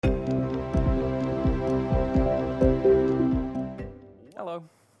Hello.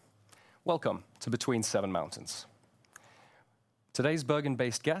 Welcome to Between Seven Mountains. Today's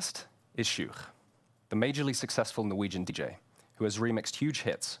Bergen-based guest is Sjur, the majorly successful Norwegian DJ who has remixed huge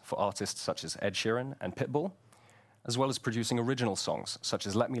hits for artists such as Ed Sheeran and Pitbull, as well as producing original songs such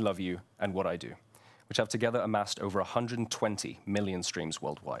as Let Me Love You and What I Do, which have together amassed over 120 million streams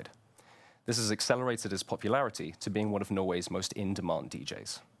worldwide. This has accelerated his popularity to being one of Norway's most in-demand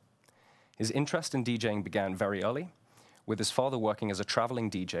DJs. His interest in DJing began very early, with his father working as a traveling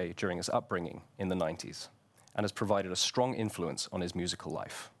DJ during his upbringing in the 90s, and has provided a strong influence on his musical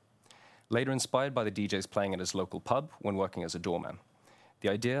life. Later inspired by the DJs playing at his local pub when working as a doorman, the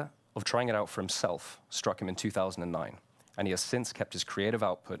idea of trying it out for himself struck him in 2009, and he has since kept his creative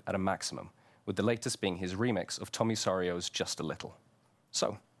output at a maximum, with the latest being his remix of Tommy Sario's Just a Little.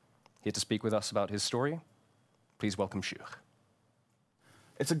 So, here to speak with us about his story, please welcome Sjur.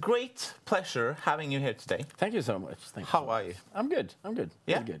 It's a great pleasure having you here today. Thank you so much. How are you? I'm good.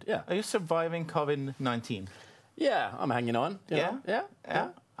 Yeah? Really good. Yeah. Are you surviving COVID-19? Yeah, I'm hanging on. You know? Yeah.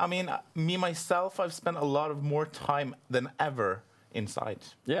 I mean, me, myself, I've spent a lot of more time than ever inside.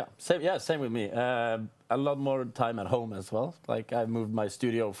 Yeah, same with me. A lot more time at home as well. Like I moved my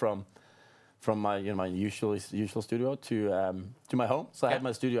studio from my my usual studio to my home. So I had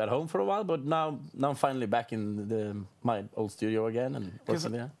my studio at home for a while, but now I'm finally back in my old studio again and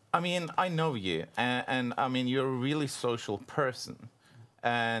working there. I mean, I know you, and I mean, you're a really social person,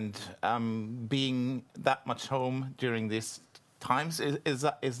 and being that much home during these times,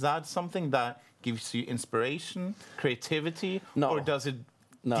 is that something that gives you inspiration, creativity, or does it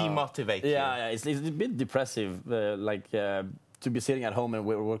demotivate you? Yeah, it's a bit depressive, to be sitting at home and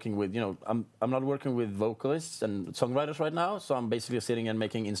we're working with, I'm not working with vocalists and songwriters right now, so I'm basically sitting and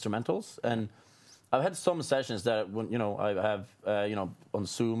making instrumentals. And I've had some sessions that when I have on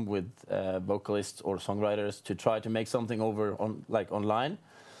Zoom with vocalists or songwriters to try to make something over on online,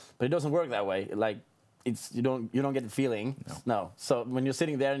 but it doesn't work that way. Like you don't get the feeling. No. So when you're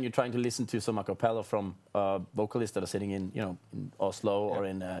sitting there and you're trying to listen to some a cappella from vocalists that are sitting in in Oslo or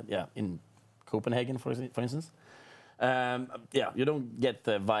in Copenhagen, for instance. You don't get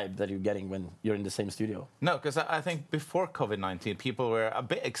the vibe that you're getting when you're in the same studio. No, because I think before COVID-19, people were a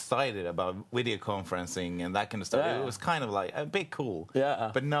bit excited about video conferencing and that kind of stuff. Yeah. It was kind of like a bit cool. Yeah.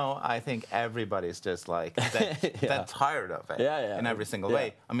 But no, I think everybody's just like that tired of it in every single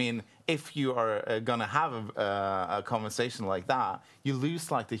way. I mean, if you are going to have a conversation like that, you lose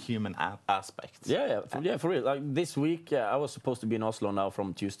like the human aspect. For real. Like this week, I was supposed to be in Oslo now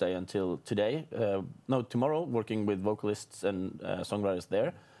from Tuesday until today. Tomorrow, working with vocalists and songwriters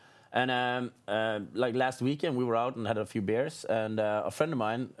there. And like last weekend, we were out and had a few beers, and a friend of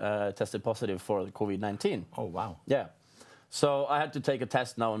mine tested positive for COVID-19. Oh, wow. Yeah. So I had to take a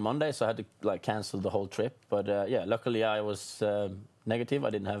test now on Monday, so I had to cancel the whole trip. But luckily I was negative. I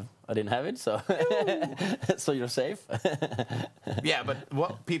didn't have it, so so you're safe. Yeah, but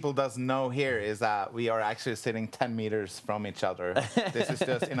what people doesn't know here is that we are actually sitting 10 meters from each other. This is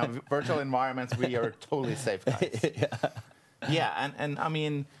just in a virtual environment. We are totally safe, guys. Yeah, and I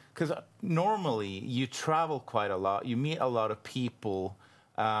mean, because normally you travel quite a lot, you meet a lot of people.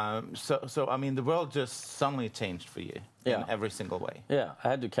 So I mean, the world just suddenly changed for you in every single way. Yeah, I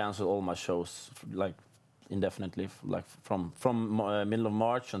had to cancel all my shows indefinitely, from middle of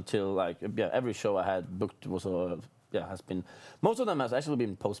March until every show I had booked was has been, most of them has actually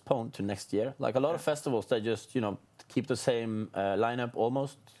been postponed to next year. Like a lot of festivals, they just keep the same lineup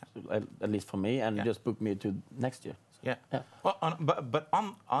almost, at least for me, and just book me to next year. Yeah. Well, but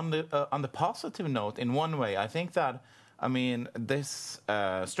on the positive note, in one way, I think that, I mean, this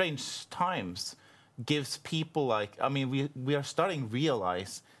strange times gives people we are starting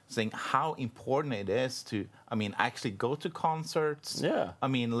realizing how important it is to, actually go to concerts. Yeah.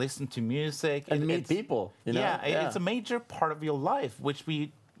 Listen to music. And meet people. It's a major part of your life, which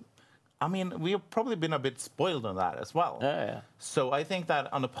we've probably been a bit spoiled on that as well. Yeah. So I think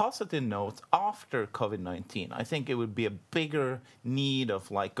that on a positive note, after COVID-19, I think it would be a bigger need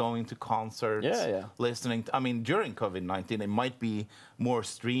of going to concerts, listening. During COVID-19, it might be more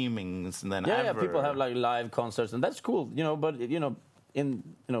streamings than ever. Yeah, people have live concerts, and that's cool. But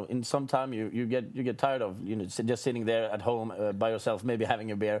in some time you get tired of just sitting there at home by yourself, maybe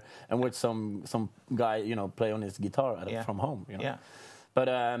having a beer and watch some guy play on his guitar from home. Yeah. But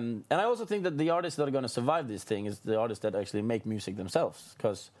and I also think that the artists that are going to survive this thing is the artists that actually make music themselves,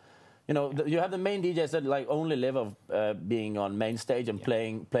 because you have the main DJs that only live of being on main stage and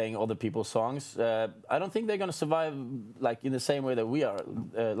playing other people's songs. I don't think they're going to survive in the same way that we are,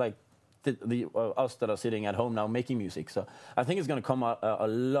 us that are sitting at home now making music. So I think it's going to come a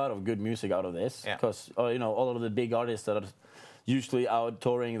lot of good music out of this, because all of the big artists that are usually out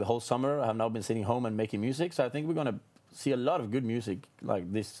touring the whole summer. I've now been sitting home and making music. So I think we're going to see a lot of good music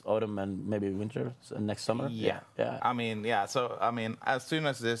like this autumn and maybe winter and next summer. Yeah. I mean, so, I mean, as soon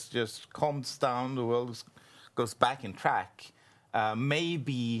as this just calms down, the world goes back in track,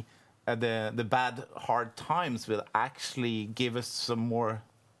 maybe the bad, hard times will actually give us some more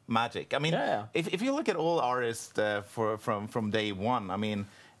magic. I mean, if you look at all artists from day one, I mean,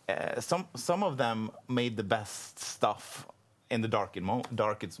 some of them made the best stuff in the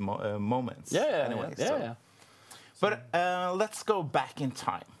darkest moments. But let's go back in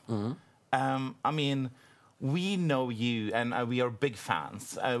time. Mm-hmm. I mean, we know you, and we are big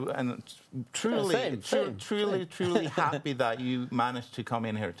fans, and truly happy that you managed to come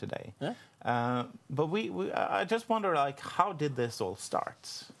in here today. Yeah. But I just wonder, like, how did this all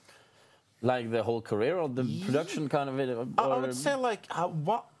start? Like the whole career or the production kind of it? I would say, like,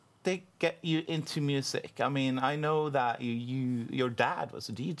 what did get you into music? I mean, I know that your dad was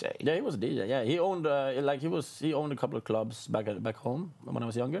a DJ. Yeah, he was a DJ. Yeah, he owned he owned a couple of clubs back home when I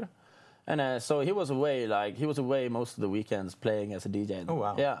was younger, and so he was away most of the weekends playing as a DJ. Oh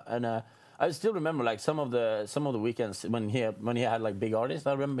wow! Yeah, and I still remember like some of the weekends when he had like big artists.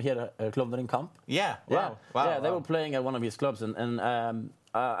 I remember he had a Club in Camp. Yeah, wow. They were playing at one of his clubs, and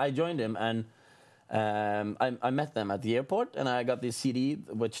I joined him and. I met them at the airport, and I got this CD,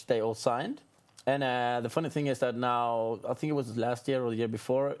 which they all signed. And the funny thing is that now, I think it was last year or the year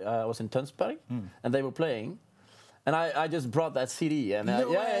before, I was in Tønsberg, and they were playing. And I just brought that CD, and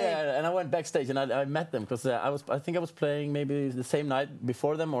and I went backstage, and I met them, because I think I was playing maybe the same night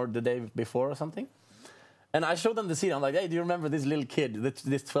before them, or the day before or something. And I showed them the CD. I'm like, hey, do you remember this little kid,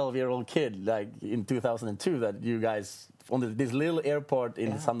 this 12-year-old kid, like in 2002 that you guys... on this little airport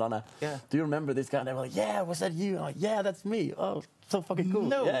in Sandane. Yeah. Do you remember this guy? And they were like, yeah, was that you? I'm like, yeah, that's me. Oh, so fucking cool.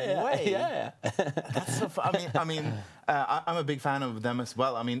 No way. Yeah. That's so fun. I mean, I'm a big fan of them as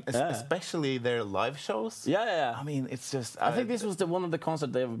well. I mean, especially their live shows. Yeah. I mean, it's just... I think this was one of the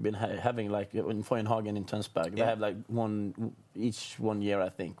concerts they've been having, like in Foynhagen in Tønsberg. They have like one year, I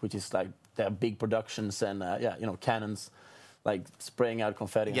think, which is like they have big productions and, cannons. Like spraying out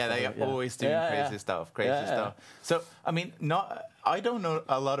confetti. Yeah, they are always doing crazy stuff. So, I mean, I don't know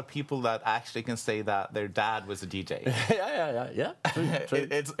a lot of people that actually can say that their dad was a DJ. Yeah. True.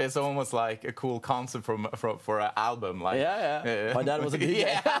 It's almost like a cool concept for an album. Like, My dad was a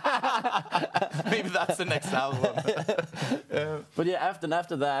DJ. Maybe that's the next album. But yeah, after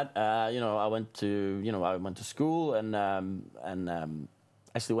that, I went to school and.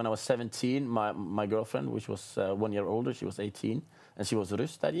 Actually, when I was 17, my girlfriend, which was 1 year older, she was 18, and she was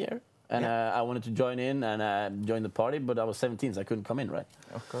Rus that year. And I wanted to join in and join the party, but I was 17, so I couldn't come in, right?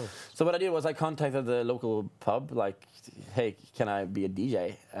 Of course. So what I did was I contacted the local pub, like, hey, can I be a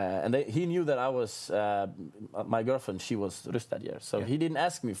DJ? And he knew that I was, my girlfriend, she was Rus that year. So he didn't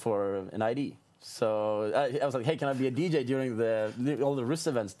ask me for an ID. So I was like, hey, can I be a DJ during all the Rus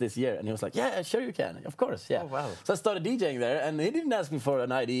events this year? And he was like, yeah, sure you can. Of course, yeah. Oh, wow. So I started DJing there, and he didn't ask me for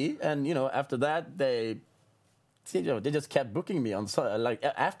an ID. And, after that, they just kept booking me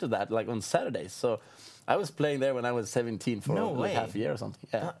after that, like on Saturdays. So I was playing there when I was 17 for half a year or something.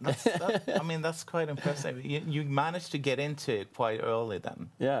 Yeah. I mean, that's quite impressive. You managed to get into it quite early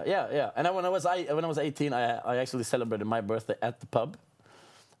then. Yeah. And when I was 18, I actually celebrated my birthday at the pub.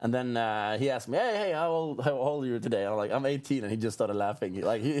 And then he asked me, hey, how old are you today? I'm like, I'm 18, and he just started laughing.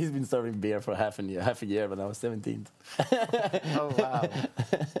 Like he's been serving beer for half a year when I was 17. Oh wow!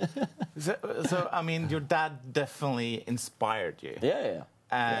 So I mean, your dad definitely inspired you. Yeah.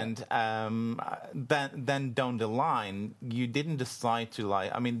 And then down the line, you didn't decide to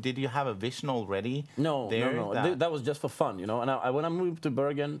I mean, did you have a vision already? No. That was just for fun, And when I moved to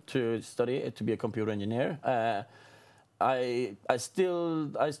Bergen to study to be a computer engineer. I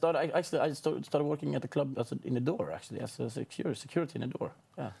started working at the club in the door, actually, as a security in the door.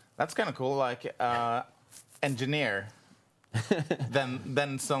 Yeah. That's kind of cool, like engineer.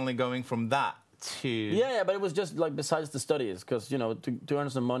 then suddenly going from that to... Yeah, but it was just like besides the studies, because, to earn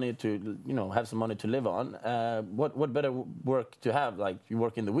some money, to, have some money to live on, what better work to have, like you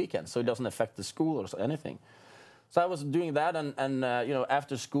work in the weekend, so it doesn't affect the school or anything. So I was doing that, and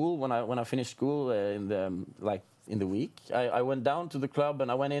after school, when I finished school in the week, I went down to the club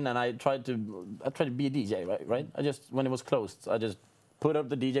and I went in and I tried to be a DJ, right? When it was closed, I just put up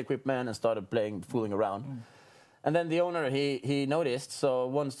the DJ equipment and started fooling around. And then the owner, he noticed. So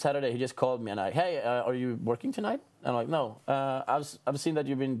one Saturday he just called me and hey, are you working tonight? And I'm like, no. I've seen that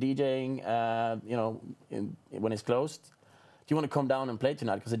you've been DJing, when it's closed. Do you want to come down and play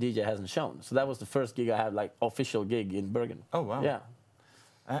tonight? Because the DJ hasn't shown. So that was the first gig I had, like official gig in Bergen. Oh wow. Yeah.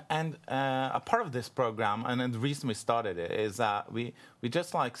 And a part of this program, and the reason we started it, is that we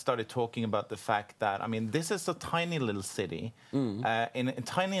just like started talking about the fact that, I mean, this is a tiny little city in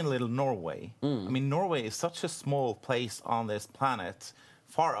tiny little Norway. I mean, Norway is such a small place on this planet,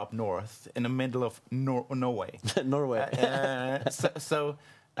 far up north, in the middle of Norway. Norway.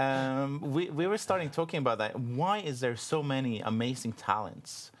 We were starting talking about that. Why is there so many amazing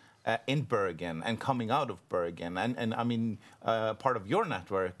talents in Bergen and coming out of Bergen? And I mean, part of your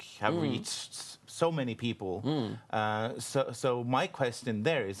network have reached so many people. So my question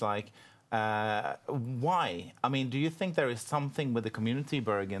there is like, why? I mean, do you think there is something with the community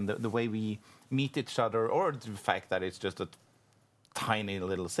Bergen, the way we meet each other, or the fact that it's just a tiny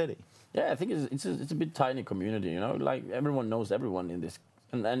little city? Yeah, I think it's a bit tiny community, you know, like everyone knows everyone in this.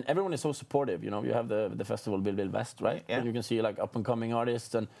 And everyone is so supportive, you know. You have the festival Bill West, right? Yeah. And you can see like up and coming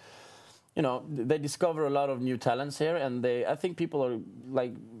artists, and you know they discover a lot of new talents here. And I think people are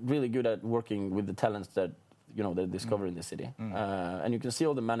like really good at working with the talents that you know they discover in the city. And you can see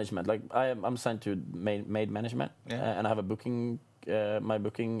all the management. Like I'm signed to Made Management, and I have a booking. My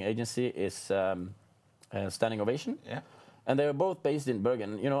booking agency is Standing Ovation. Yeah. And they are both based in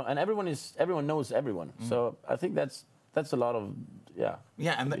Bergen, you know. And everyone knows everyone. So I think that's a lot of.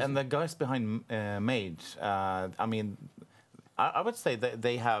 Yeah, and the guys behind Mage, I mean, I would say that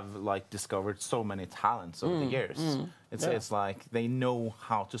they have like discovered so many talents over the years. It's like they know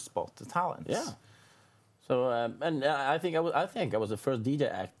how to spot the talents. Yeah. So and I think I was the first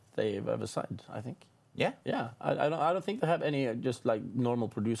DJ act they've ever signed. I think. Yeah. Yeah. I don't think they have any just like normal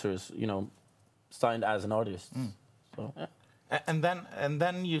producers, you know, signed as an artist. So yeah. And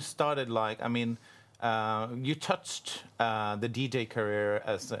then you started like, I mean. You touched the DJ career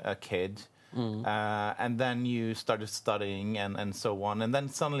as a kid, and then you started studying and so on, and then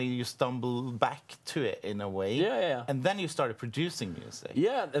suddenly you stumbled back to it in a way. Yeah. And then you started producing music.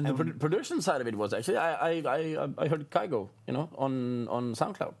 Yeah, and the production side of it was actually I heard Kygo, you know, on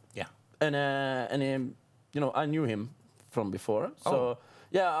SoundCloud. Yeah. And you know, I knew him from before, so.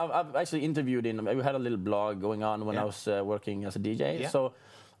 Yeah, I've actually interviewed him. We had a little blog going on when I was working as a DJ. Yeah. So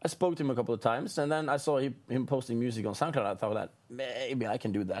I spoke to him a couple of times, and then I saw him posting music on SoundCloud. I thought that maybe I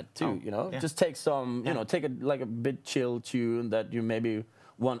can do that too. You know, just take some, you know, take a bit chill tune that you maybe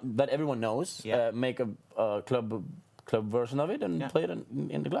want that everyone knows. Make a club version of it and play it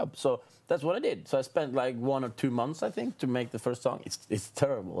in the club. So that's what I did. So I spent like 1 or 2 months, I think, to make the first song. It's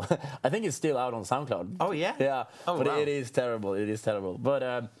terrible. I think it's still out on SoundCloud. Oh yeah. Yeah. Oh, but wow. it is terrible. It is terrible.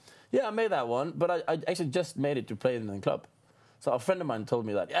 But yeah, I made that one. But I actually just made it to play it in the club. So a friend of mine told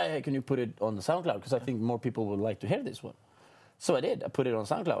me that, hey, can you put it on the SoundCloud? Because I think more people would like to hear this one. So I did. I put it on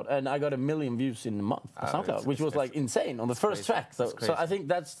SoundCloud, and I got 1 million views in a month on SoundCloud, which was like insane on the first track. So I think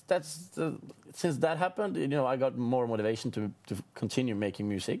that's since that happened, you know, I got more motivation to continue making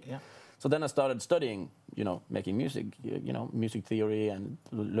music. Yeah. So then I started studying, you know, making music, you know, music theory, and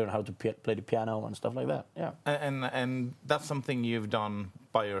learn how to play the piano and stuff like that. Yeah. And that's something you've done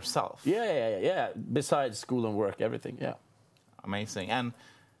by yourself. Yeah. Besides school and work, everything. Yeah. Amazing. And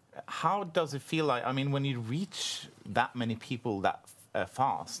how does it feel like, I mean, when you reach that many people that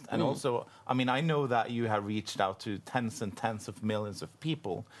fast, and also, I mean, I know that you have reached out to tens and tens of millions of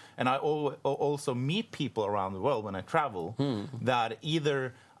people, and I also meet people around the world when I travel that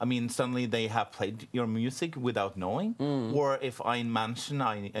either, I mean, suddenly they have played your music without knowing, or if I mention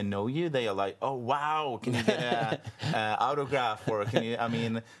I know you, they are like, oh, wow, can you get an autograph, or can you, I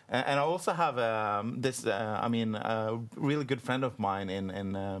mean, and I also have this, I mean, a really good friend of mine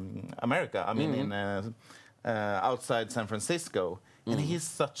in America, I mean, in outside San Francisco, and he's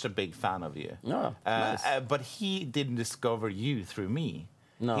such a big fan of you. Oh, nice. But he didn't discover you through me.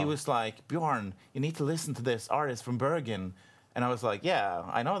 No. He was like, Bjorn, you need to listen to this artist from Bergen. And I was like, yeah,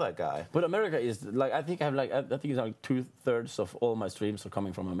 I know that guy. But America is like, I think it's like 2/3 of all my streams are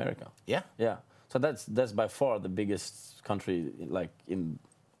coming from America. Yeah? Yeah. So that's by far the biggest country, like in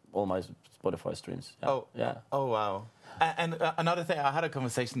all my Spotify streams. Yeah. Oh, yeah. Oh, wow. And another thing, I had a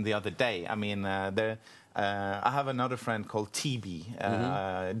conversation the other day. I mean, I have another friend called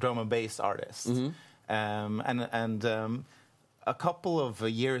TB, drum and bass artist. A couple of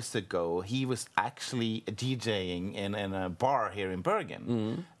years ago, he was actually DJing in a bar here in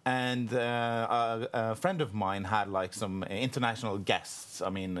Bergen. And a friend of mine had like some international guests, I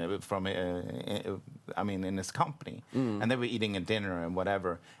mean, from, in his company. And they were eating a dinner and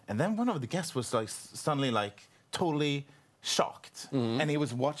whatever. And then one of the guests was like suddenly like totally shocked. And he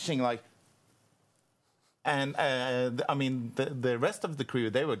was watching like, and I mean, the rest of the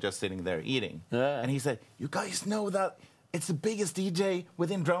crew, they were just sitting there eating. Yeah. And he said, you guys know that it's the biggest DJ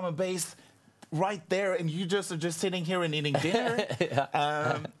within drum and bass. right there, and you just are just sitting here and eating dinner.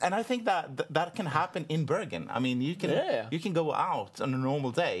 And I think that can happen in Bergen. I mean, you can go out on a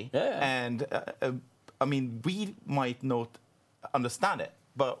normal day, and I mean, we might not understand it,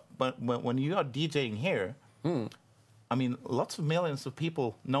 but when you are DJing here, I mean, lots of millions of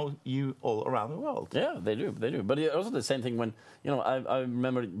people know you all around the world. Yeah, they do. But also the same thing when, you know, I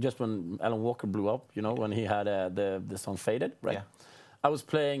remember just when Alan Walker blew up, you know, when he had the song Faded, right? Yeah. I was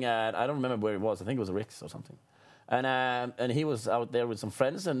playing at, I don't remember where it was, I think it was Rick's or something. And he was out there with some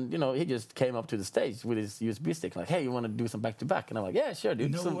friends, and, you know, he just came up to the stage with his USB stick, like, hey, you want to do some back-to-back? And I'm like, yeah, sure,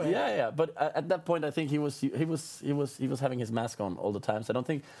 dude. No way. Yeah. But at that point, I think he was having his mask on all the time, so I don't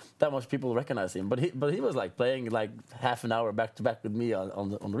think that much people recognize him. But he was like playing like half an hour back-to-back with me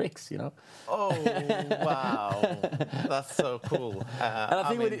on Rick's, you know? Oh, wow. That's so cool. And I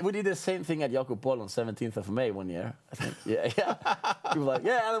think we did the same thing at Jakob Paul on 17th of May one year, I think. Yeah. People were like,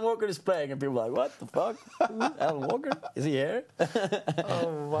 yeah, Alan Walker is playing. And people were like, what the fuck? Alan Walker? Is he here?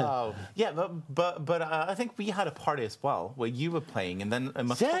 Oh, wow. Yeah, but I think we had a party as well where you were playing, and then that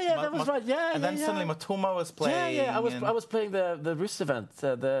was right. Yeah, and then suddenly Matoma was playing. Yeah. I was playing the Russ event,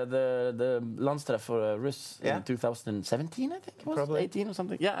 the Landstreff for Russ in 2017, I think it was. Probably 18 or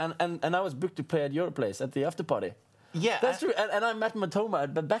something. Yeah, and I was booked to play at your place at the after party. Yeah, that's true. And I met Matoma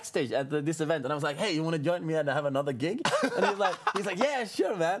at the backstage at this event, and I was like, "Hey, you want to join me and have another gig?" And he's like, "Yeah,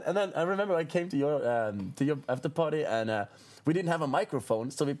 sure, man." And then I remember I came to your after party, and we didn't have a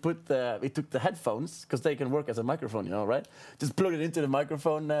microphone, so we took the headphones because they can work as a microphone, you know, right? Just plugged it into the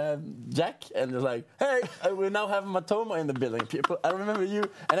microphone jack, and it's like, "Hey, we now have Matoma in the building." People, I remember you,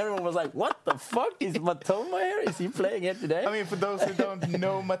 and everyone was like, "What the fuck is Matoma here? Is he playing here today?" I mean, for those who don't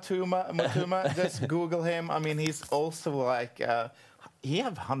know Matoma, just Google him. I mean, he's also like he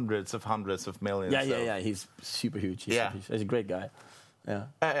have hundreds of millions. Yeah. He's super huge. He's a great guy.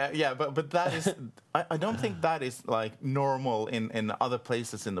 Yeah, but that is I don't think that is like normal in other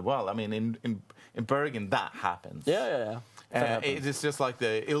places in the world. I mean, in Bergen that happens. Yeah. It is just like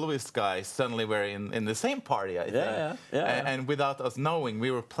the Ylvis guys suddenly were in the same party, I think. And without us knowing,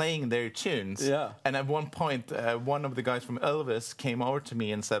 we were playing their tunes. Yeah. And at one point, one of the guys from Ylvis came over to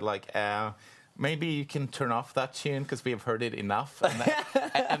me and said, like, maybe you can turn off that tune because we have heard it enough.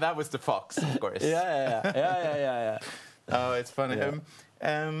 And that was the Fox, of course. Yeah. Oh, it's funny. Yeah.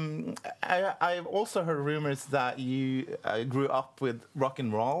 I've also heard rumors that you grew up with rock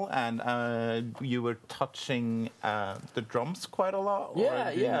and roll, and you were touching the drums quite a lot.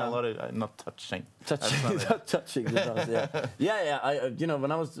 A lot of not touching. Touching the drums. Yeah. I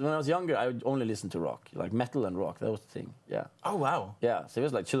when I was younger, I would only listen to rock, like metal and rock. That was the thing. Yeah. Oh wow. Yeah. So it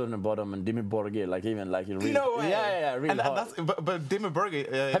was like Children of Bodom and Dimmu Borgir, like even like really. No way. Yeah. Really hard. But Dimmu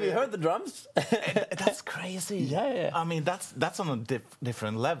Borgir. Have you heard the drums? That's crazy. Yeah. I mean, that's on a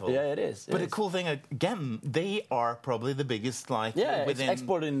different level. Yeah, it is. But the cool thing again, they are probably the biggest within. It's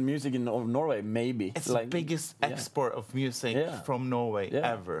exporting music in Norway, maybe. It's like, the biggest export of music from Norway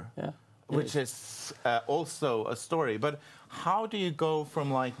ever. Yeah. Which is also a story. But how do you go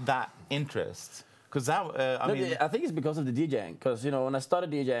from like that interest? Because I think it's because of the DJing. Because when I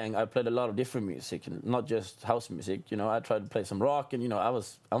started DJing, I played a lot of different music, not just house music. I tried to play some rock, and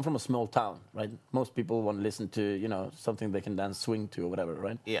I'm from a small town, right? Most people want to listen to something they can dance swing to or whatever,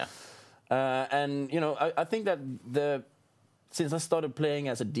 right? Yeah. And I think that since I started playing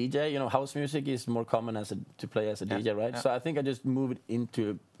as a DJ, house music is more common to play as a DJ, right? So I think I just moved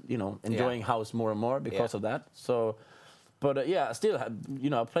into enjoying house more and more because of that. So. But I still had,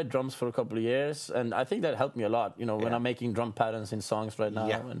 I played drums for a couple of years, and I think that helped me a lot, when I'm making drum patterns in songs right now.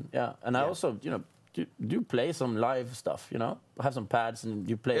 And I also, do play some live stuff, I have some pads and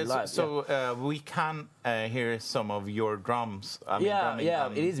you play live. So we can hear some of your drums.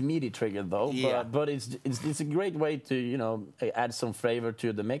 It is MIDI triggered though, but it's a great way to, add some flavor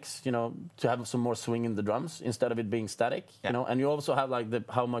to the mix, to have some more swing in the drums instead of it being static, and you also have like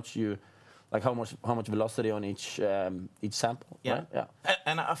how much velocity on each sample. Right? Yeah.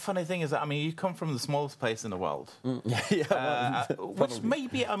 And a funny thing is that you come from the smallest place in the world, which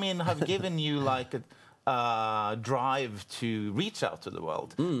maybe have given you like a drive to reach out to the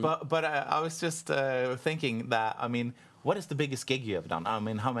world. But I was just thinking that what is the biggest gig you have done?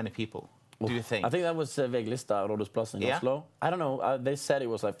 How many people do you think? I think that was VG-lista, Rådhusplassen in Oslo. I don't know. They said it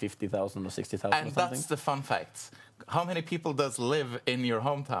was like 50,000 or 60,000 or something. And that's the fun fact. How many people does live in your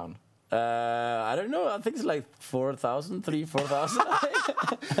hometown? I don't know. I think it's like 4,000. So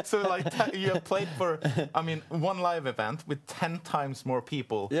you have played for, one live event with 10 times more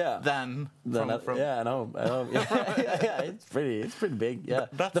people than from. Yeah, I know. It's pretty big. Yeah.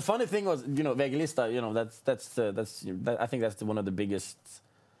 The funny thing was, VG-lista. I think that's one of the biggest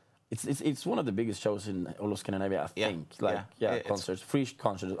It's one of the biggest shows in all of Scandinavia, I think. Concerts, free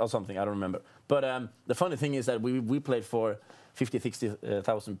concerts or something. I don't remember. But the funny thing is that we played for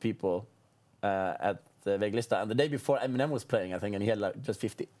 60,000 people at the Väglista, and the day before Eminem was playing, I think, and he had like just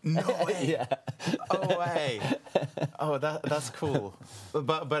 50. No way! Yeah. Oh way! Oh, that's cool.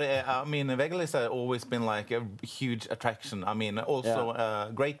 But I mean, Väglista has always been like a huge attraction. I mean, also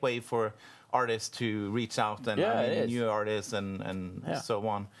a great way for artists to reach out and new artists and so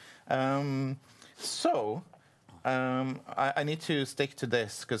on. I need to stick to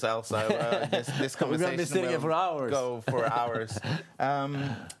this because else this conversation will go for hours.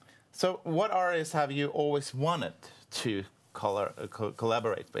 So, what artists have you always wanted to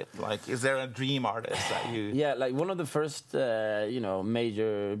collaborate with? Like, is there a dream artist that you? Yeah, like one of the first,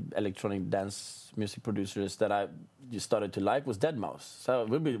 major electronic dance music producers that I just started to like was Deadmau5. So it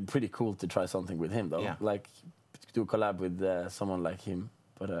would be pretty cool to try something with him, though. Yeah. Like, do a collab with someone like him.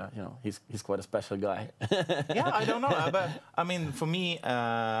 But he's quite a special guy. Yeah, I don't know, but I mean, for me,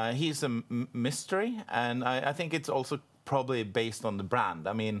 he's a mystery, and I think it's also probably based on the brand.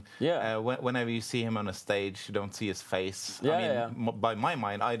 I mean, whenever you see him on a stage, you don't see his face. By my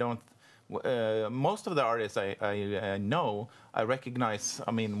mind, I don't. Most of the artists I know, I recognize.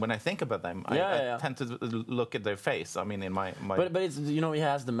 I mean, when I think about them, I tend to look at their face. I mean, in my. But it's he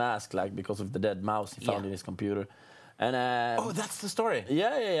has the mask, like, because of the Deadmau5 he found in his computer. And that's the story.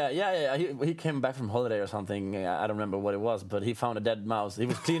 Yeah. He came back from holiday or something. I don't remember what it was, but he found a dead mouse. He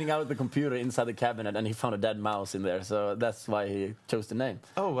was cleaning out the computer inside the cabinet, and he found a dead mouse in there. So that's why he chose the name.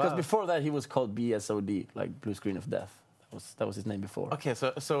 Oh wow! Because before that, he was called BSOD, like Blue Screen of Death. That was his name before. Okay,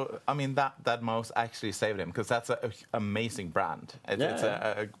 so I mean that mouse actually saved him, because that's an amazing brand. It's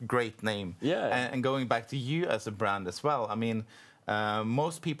a great name. Yeah. And going back to you as a brand as well, I mean.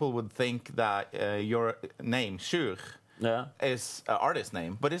 Most people would think that your name, Sjur, is an artist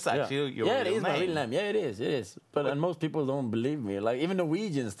name, but it's actually your real name. Yeah, it is my real name. Yeah, it is. But most people don't believe me. Like, even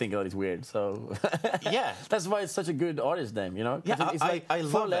Norwegians think that it's weird. So yeah, that's why it's such a good artist name. Yeah, it's like I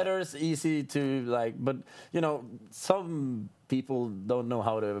love 4 letters, easy to like. But some people don't know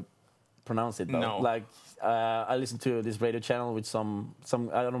how to pronounce it. Though. No. Like, I listened to this radio channel with some.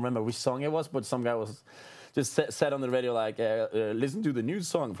 I don't remember which song it was, but some guy was. Just said on the radio, like, listen to the new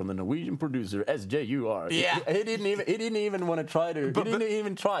song from the Norwegian producer SJUR. Yeah, he didn't even want to try to. He didn't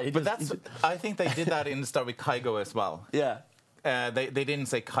even try. I think they did that in the start with Kygo as well. Yeah. They didn't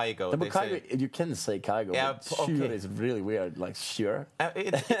say Kygo. But Kygo, you can say Kygo. Yeah, but Sjur is really weird, like Sjur.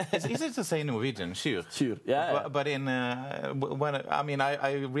 It's easy to say in Norwegian, Sjur. Sjur, yeah. But in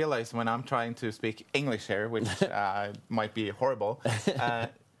I realize when I'm trying to speak English here, which might be horrible,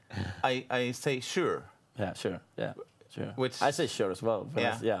 I say Sjur. Yeah, sure. Which I say sure as well.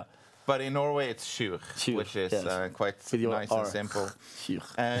 But But in Norway, it's Sjur, which is quite nice and simple.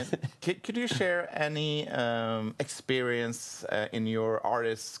 Could you share any experience in your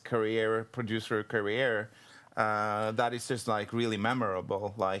artist career, producer career, that is just like really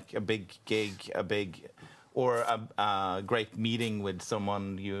memorable, like a big gig, or a great meeting with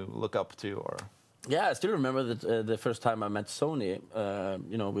someone you look up to, or? Yeah, I still remember that the first time I met Sony,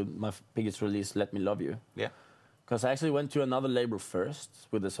 with my biggest release, Let Me Love You. Yeah. Because I actually went to another label first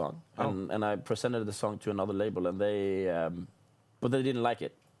with the song, and I presented the song to another label, and but they didn't like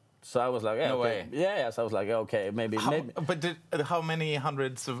it. So I was like, no way. Yeah. So I was like, okay, maybe. But how many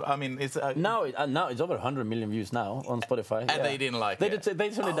hundreds of? I mean, it's now it's over 100 million views now on Spotify. And they didn't like it. They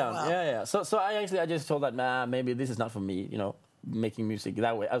turned it down. Wow. Yeah. So I just told that maybe this is not for me. Making music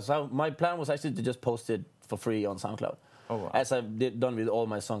that way. So my plan was actually to just post it for free on SoundCloud, as I've done with all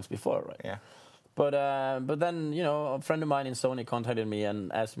my songs before, right? Yeah. But then a friend of mine in Sony contacted me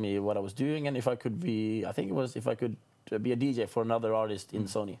and asked me what I was doing and if I could be a DJ for another artist in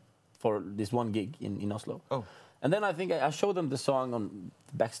Sony for this one gig in Oslo. Oh. And then I think I showed them the song on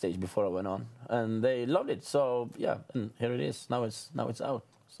backstage before I went on, and they loved it. So yeah, and here it is. Now it's out.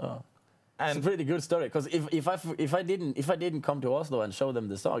 So. It's a pretty good story, because if I didn't come to Oslo and show them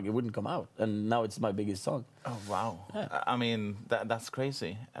the song, it wouldn't come out, and now it's my biggest song. Oh wow! Yeah. I mean that's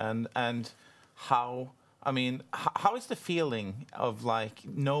crazy. And how is the feeling of like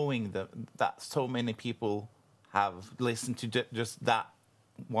knowing that so many people have listened to just that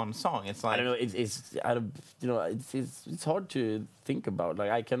one song? It's like, I don't know. It's hard to think about.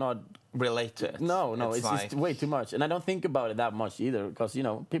 Like, I cannot relate to it. No, it's way too much, and I don't think about it that much either. Because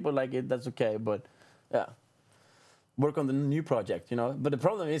people like it, that's okay. But yeah, work on the new project. But the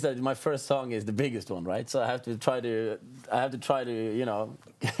problem is that my first song is the biggest one, right? So I have to try to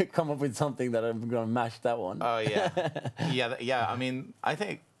come up with something that I'm gonna match that one. Oh yeah, yeah. I mean, I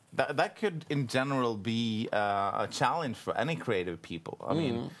think that could in general be a challenge for any creative people. I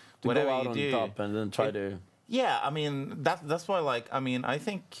mean, to whatever go out you on do, top and then try to. Yeah, I mean that's why. Like, I mean, I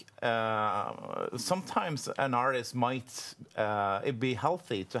think sometimes an artist might it be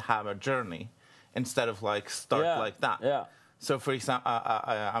healthy to have a journey instead of like start like that. Yeah. So, for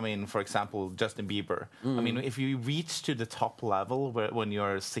example, for example, Justin Bieber. I mean, if you reach to the top level when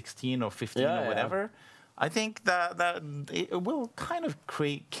you're 16 or 15 or whatever, I think that it will kind of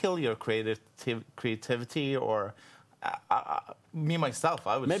kill your creativity or. Me myself,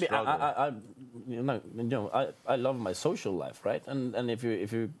 I would maybe struggle. I love my social life, right? And if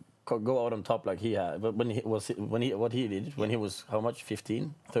you go out on top like he had, but when he did when he was how much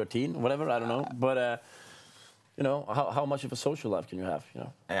 15, 13, whatever, I don't know, but how much of a social life can you have?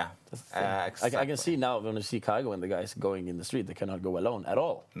 Yeah, exactly. I can see now when I see Kygo and the guys going in the street, they cannot go alone at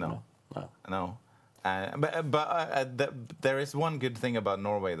all. No. But there is one good thing about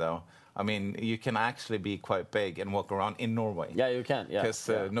Norway, though. I mean, you can actually be quite big and walk around in Norway. Yeah, you can. Yeah, because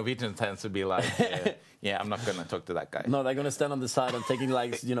Norwegians tends to be like, yeah, I'm not going to talk to that guy. No, they're going to stand on the side and taking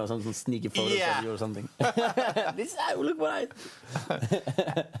like some sneaky photos of you or something. Look what I.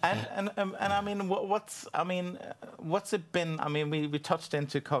 and I mean, what's it been? I mean, we touched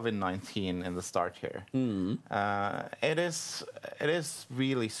into COVID-19 in the start here. It is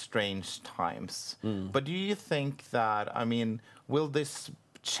really strange times. But do you think that, I mean, will this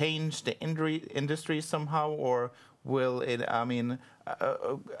change the industry somehow, or will it? I mean,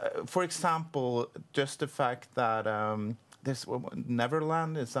 for example, just the fact that this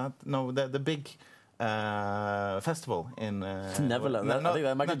Neverland is that the big festival in Neverland. I think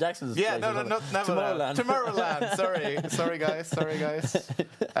that Michael Jackson's yeah, place not Neverland. Tomorrowland. Sorry, guys.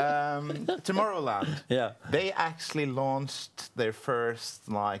 Tomorrowland. Yeah, they actually launched their first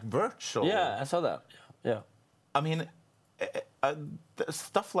like virtual. Yeah, I saw that. Yeah, I mean.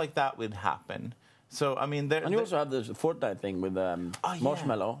 Stuff like that would happen. So I mean, and you also have the Fortnite thing with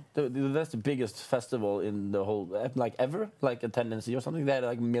Marshmallow. That's the biggest festival in the whole, like ever, like attendance or something. They had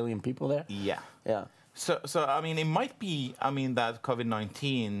like 1 million people there. Yeah. So I mean, it might be. I mean, that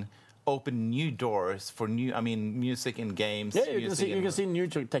COVID-19 opened new doors for new. I mean, music and games. Yeah, you can see new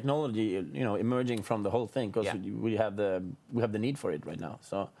technology, emerging from the whole thing because we have the need for it right now.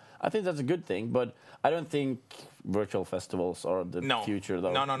 So I think that's a good thing, but I don't think virtual festivals are the future,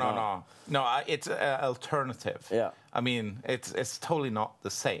 though. No, it's an alternative. Yeah. I mean, it's totally not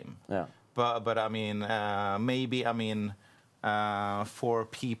the same. Yeah. But I mean, maybe for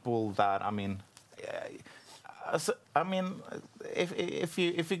people that if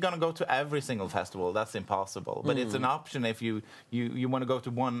you're gonna go to every single festival, that's impossible. But it's an option if you want to go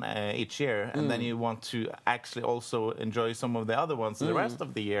to one each year, and then you want to actually also enjoy some of the other ones the rest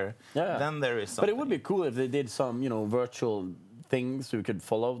of the year. Yeah. Then there is something. But it would be cool if they did some, virtual things so you could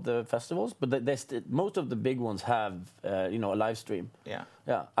follow the festivals. But most of the big ones have, a live stream. Yeah.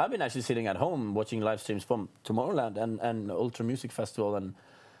 Yeah. I've been actually sitting at home watching live streams from Tomorrowland and Ultra Music Festival and.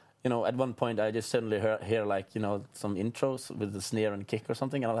 At one point I just suddenly hear like, some intros with the snare and kick or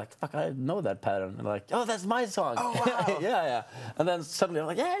something, and I'm like, fuck, I know that pattern. And I'm like, oh, that's my song. Oh, wow. yeah. And then suddenly I'm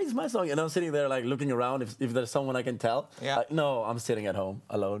like, yeah, it's my song. And I'm sitting there like looking around if there's someone I can tell. Yeah. Like, no, I'm sitting at home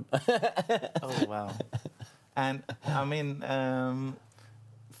alone. Oh, wow. And I mean,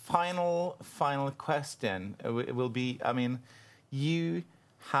 final question will be, I mean, you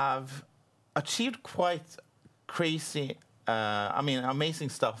have achieved quite crazy amazing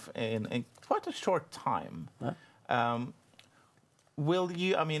stuff in quite a short time. Will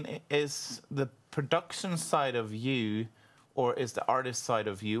you? I mean, is the production side of you, or is the artist side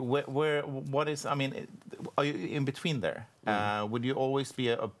of you? What is? I mean, are you in between there? Would you always be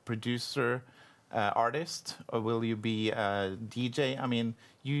a producer, artist, or will you be a DJ? I mean,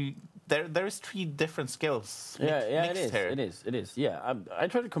 there is 3 different skills. Mixed here. It is. Yeah, I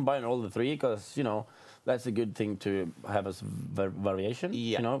try to combine all the 3 because that's a good thing to have as variation.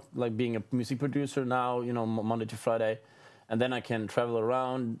 Yeah. Like being a music producer now, Monday to Friday, and then I can travel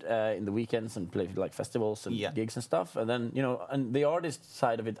around in the weekends and play like festivals and gigs and stuff. And then and the artist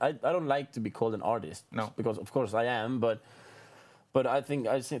side of it, I don't like to be called an artist. No, because of course I am, but I think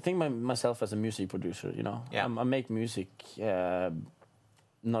myself as a music producer. Yeah. I make music.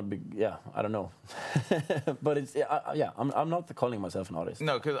 Not big, I don't know, but it's I'm not calling myself an artist.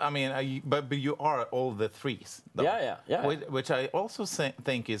 No, because I mean, but you are all the 3s. Though. Yeah. Which I also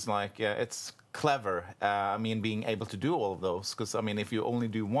think is like it's clever. I mean, being able to do all of those, because I mean, if you only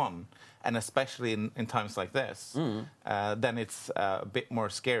do one, and especially in times like this, then it's a bit more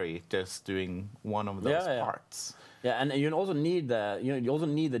scary just doing one of those parts. Yeah, and you also need the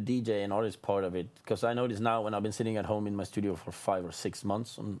DJ and artist part of it, because I notice now when I've been sitting at home in my studio for 5 or 6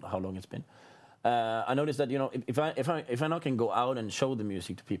 months, on how long it's been, I noticed that, you know, if I now can go out and show the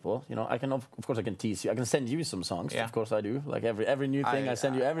music to people, you know, I can of course I can tease you. I can send you some songs. Yeah. Of course I do. Like every new thing, I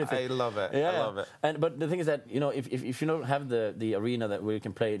send you everything. I love it. Yeah, I love it. But the thing is that, you know, if you don't have the arena that where you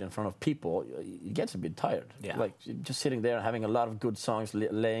can play it in front of people, it gets a bit tired. Yeah. Like just sitting there and having a lot of good songs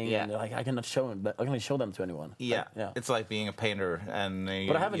laying, Yeah. and like I cannot show them, but I can show them to anyone. Yeah. Like, yeah. It's like being a painter, and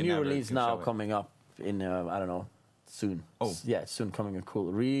But I have a you new never release can now show it. coming up in I don't know, soon. Oh. Yeah, soon coming a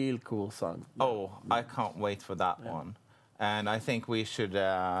real cool song. Oh, I can't wait for that one. And I think we should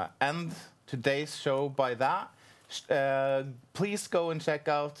end today's show by that. Please go and check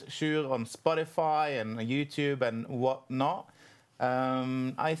out Sjur on Spotify and YouTube and whatnot.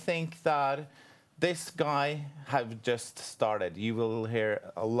 I think that this guy have just started. You will hear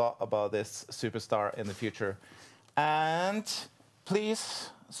a lot about this superstar in the future. And please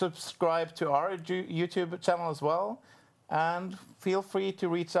subscribe to our YouTube channel as well. And feel free to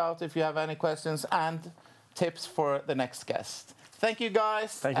reach out if you have any questions and tips for the next guest. Thank you,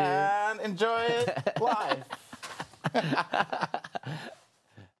 guys. Thank you. And enjoy it live.